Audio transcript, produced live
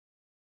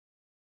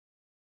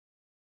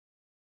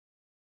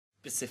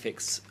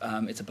specifics.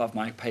 It's above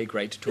my pay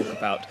grade to talk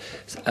about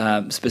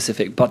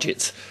specific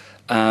budgets.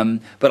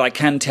 But I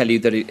can tell you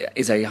that it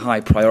is a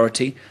high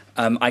priority.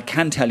 I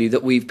can tell you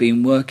that we've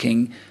been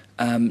working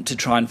to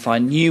try and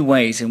find new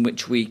ways in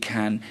which we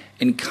can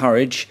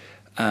encourage,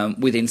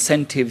 with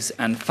incentives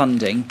and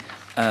funding,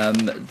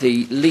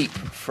 the leap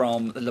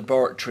from the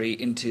laboratory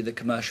into the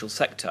commercial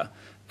sector.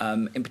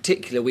 In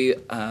particular, we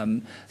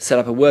set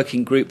up a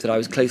working group that I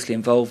was closely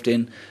involved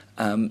in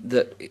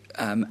that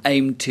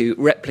aimed to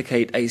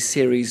replicate a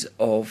series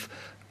of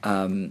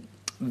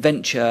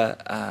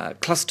venture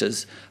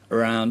clusters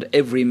around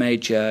every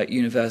major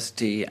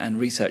university and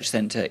research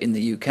centre in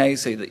the UK,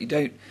 so that you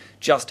don't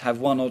just have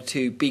one or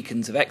two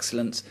beacons of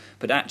excellence,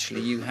 but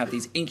actually you have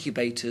these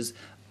incubators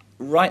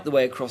right the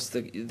way across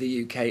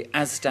the UK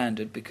as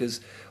standard, because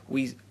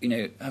we,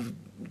 have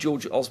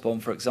George Osborne,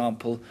 for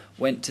example,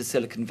 went to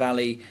Silicon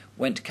Valley,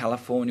 went to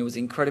California, was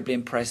incredibly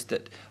impressed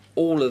that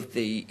all of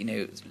the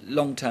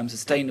long-term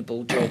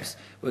sustainable jobs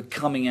were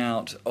coming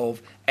out of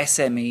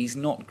SMEs,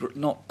 not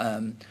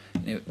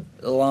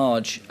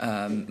large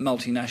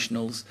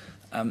multinationals.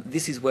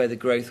 This is where the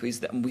growth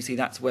is, and we see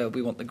that's where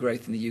we want the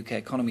growth in the UK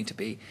economy to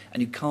be.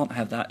 And you can't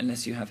have that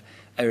unless you have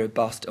a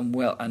robust and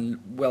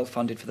well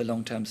funded for the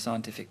long-term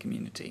scientific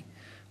community.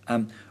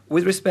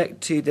 With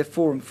respect to the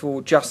Forum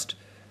for Just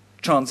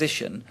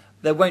Transition,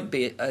 there won't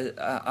be.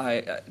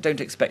 I don't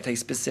expect a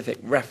specific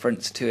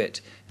reference to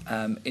it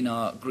in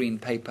our green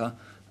paper.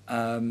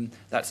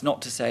 That's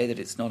not to say that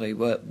it's not a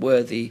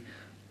worthy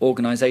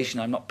organisation.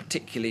 I'm not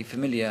particularly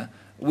familiar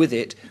with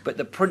it, but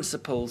the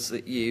principles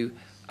that you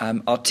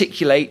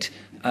articulate,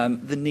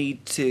 the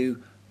need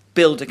to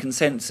build a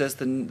consensus,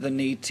 the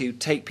need to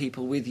take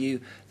people with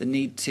you, the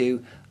need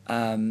to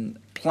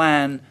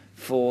plan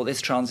for this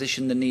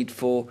transition, the need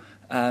to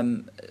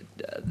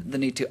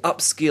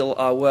upskill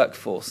our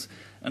workforce.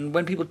 And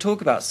when people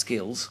talk about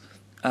skills,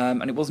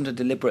 and it wasn't a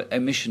deliberate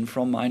omission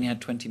from I only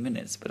had 20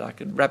 minutes, but I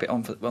could wrap it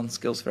on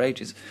skills for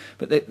ages.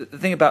 But the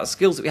thing about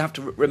skills that we have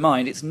to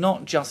remind, it's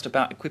not just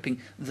about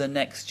equipping the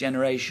next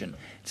generation.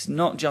 It's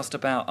not just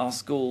about our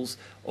schools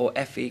or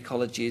FE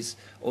colleges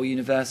or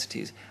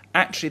universities.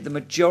 Actually, the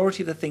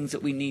majority of the things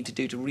that we need to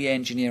do to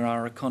re-engineer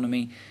our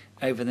economy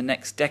over the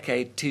next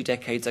decade, 2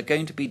 decades, are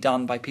going to be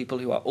done by people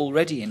who are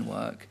already in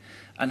work,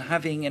 and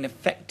having an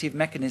effective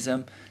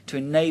mechanism to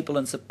enable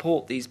and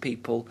support these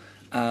people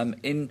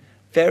in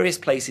various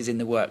places in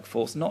the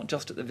workforce, not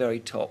just at the very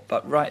top,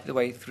 but right the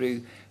way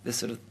through the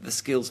sort of the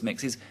skills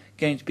mix, is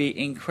going to be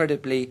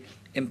incredibly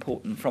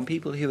important, from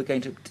people who are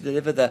going to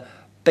deliver the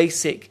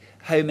basic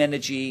home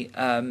energy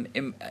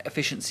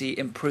efficiency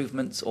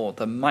improvements or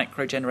the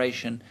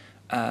microgeneration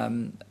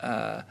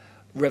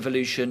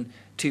revolution,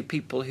 to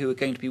people who are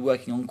going to be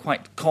working on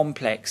quite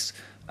complex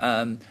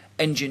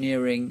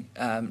engineering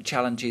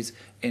challenges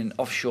in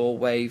offshore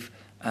wave,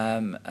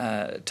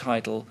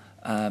 tidal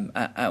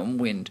and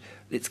wind.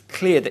 It's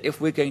clear that if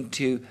we're going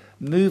to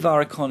move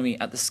our economy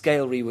at the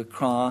scale we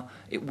require,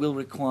 it will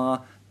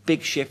require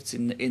big shifts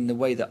in the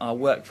way that our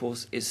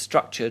workforce is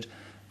structured.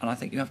 And I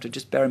think you have to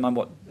just bear in mind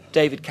what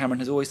David Cameron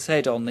has always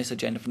said on this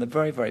agenda from the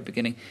very, very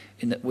beginning,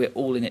 in that we're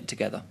all in it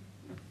together.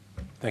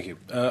 Thank you.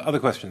 Other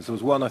questions? There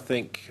was one, I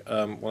think.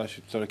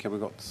 We've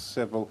got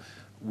several.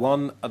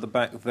 One at the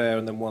back there,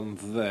 and then one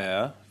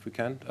there, if we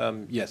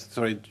can. Yes,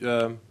 sorry.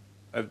 Do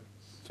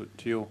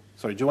you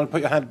want to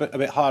put your hand a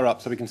bit higher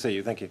up so we can see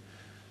you? Thank you.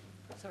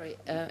 Sorry,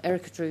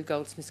 Erica Drew,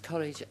 Goldsmiths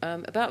College.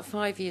 About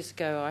 5 years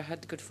ago, I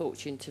had the good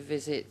fortune to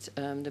visit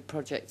the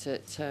project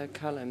at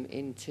Culham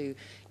into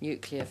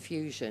nuclear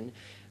fusion.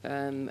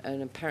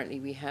 And apparently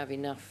we have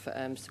enough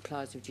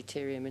supplies of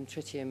deuterium and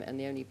tritium, and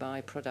the only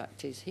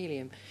byproduct is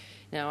helium.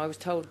 Now, I was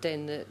told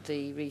then that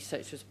the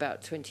research was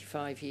about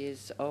 25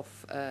 years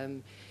off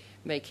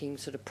making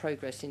sort of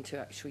progress into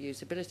actual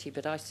usability,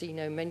 but I see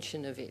no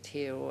mention of it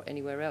here or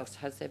anywhere else.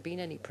 Has there been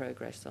any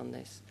progress on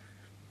this?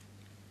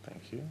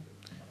 Thank you.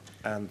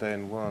 And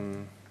then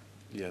one,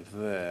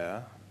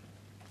 there.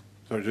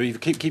 Sorry, you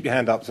keep your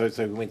hand up so we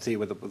can see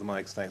with the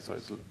mics. Thanks. Sorry,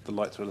 the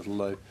lights are a little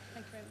low.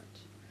 Thank you very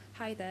much.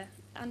 Hi there,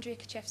 Andrea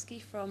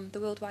Kaczewski from the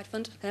Worldwide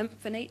Fund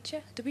for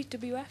Nature,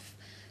 WWF.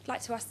 I'd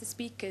like to ask the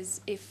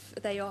speakers if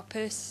they are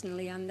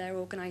personally and their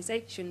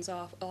organisations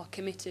are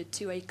committed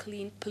to a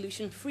clean,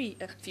 pollution-free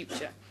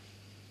future.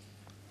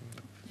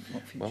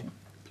 What future?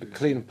 Well,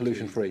 clean and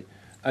pollution-free.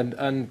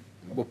 And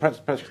well,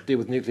 perhaps deal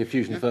with nuclear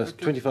fusion first.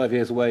 25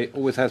 years away,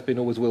 always has been,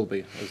 always will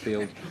be,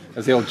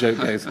 as the old joke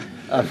goes.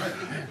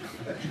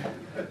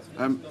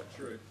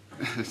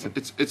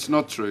 It's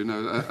not true.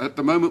 No, at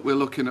the moment we're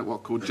looking at what are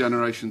called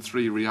Generation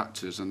 3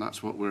 reactors, and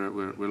that's what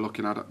we're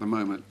looking at the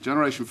moment.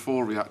 Generation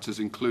 4 reactors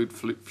include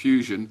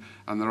fusion,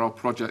 and there are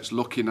projects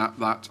looking at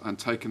that and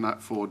taking that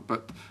forward.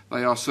 But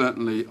they are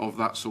certainly of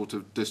that sort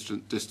of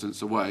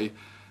distance away.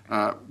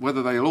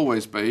 Whether they'll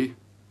always be,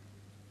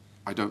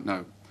 I don't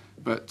know.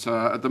 But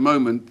at the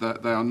moment,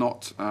 they are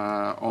not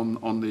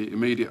on the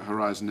immediate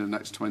horizon in the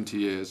next 20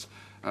 years.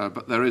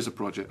 But there is a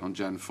project on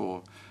Gen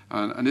 4.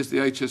 And is the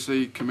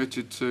HSE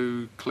committed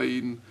to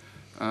clean,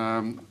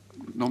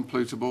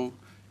 non-pollutable?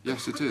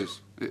 Yes, it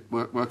is.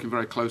 Working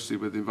very closely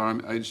with the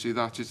Environment Agency,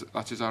 that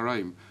is our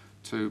aim,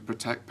 to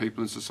protect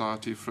people in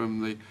society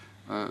from the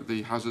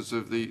hazards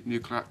of the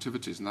nuclear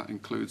activities, and that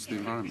includes the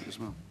environment as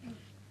well.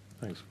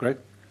 Thanks. Greg?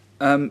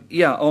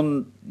 Yeah,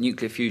 on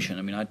nuclear fusion,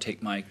 I mean, I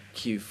take my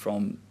cue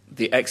from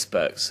the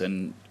experts,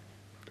 and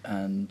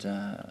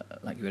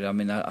like you would, I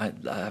mean, I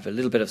have a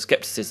little bit of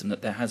scepticism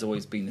that there has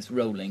always been this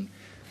rolling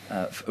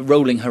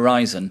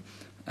horizon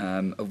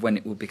of when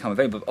it will become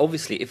available. But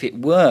obviously, if it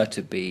were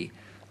to be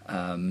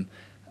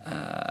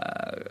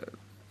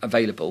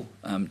available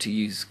to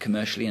use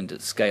commercially and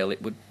at scale,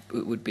 it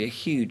would be a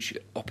huge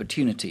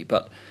opportunity.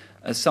 But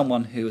as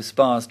someone who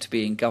aspires to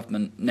be in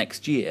government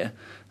next year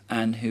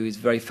and who is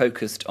very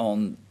focused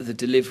on the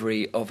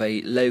delivery of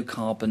a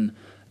low-carbon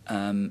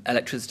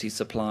electricity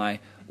supply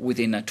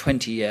within a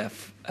 20-year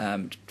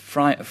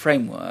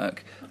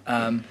framework,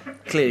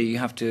 clearly you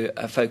have to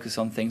focus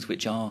on things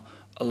which are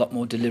a lot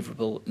more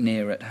deliverable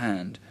near at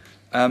hand.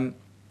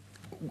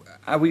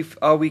 Are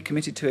we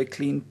committed to a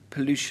clean,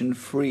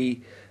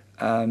 pollution-free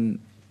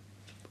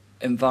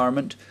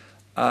environment?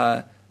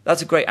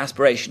 That's a great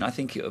aspiration. I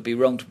think it would be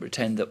wrong to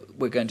pretend that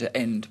we're going to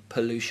end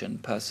pollution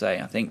per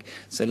se. I think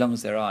so long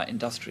as there are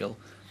industrial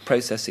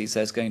processes,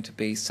 there's going to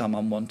be some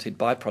unwanted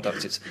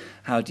byproducts. It's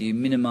how do you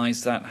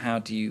minimise that? How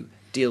do you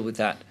deal with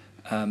that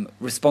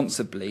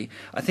responsibly?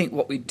 I think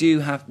what we do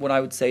have, what I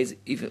would say is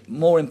even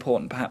more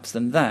important perhaps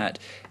than that,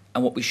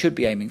 and what we should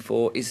be aiming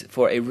for is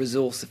for a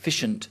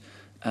resource-efficient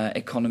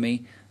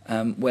economy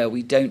where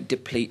we don't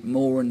deplete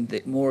more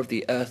of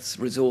the Earth's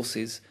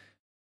resources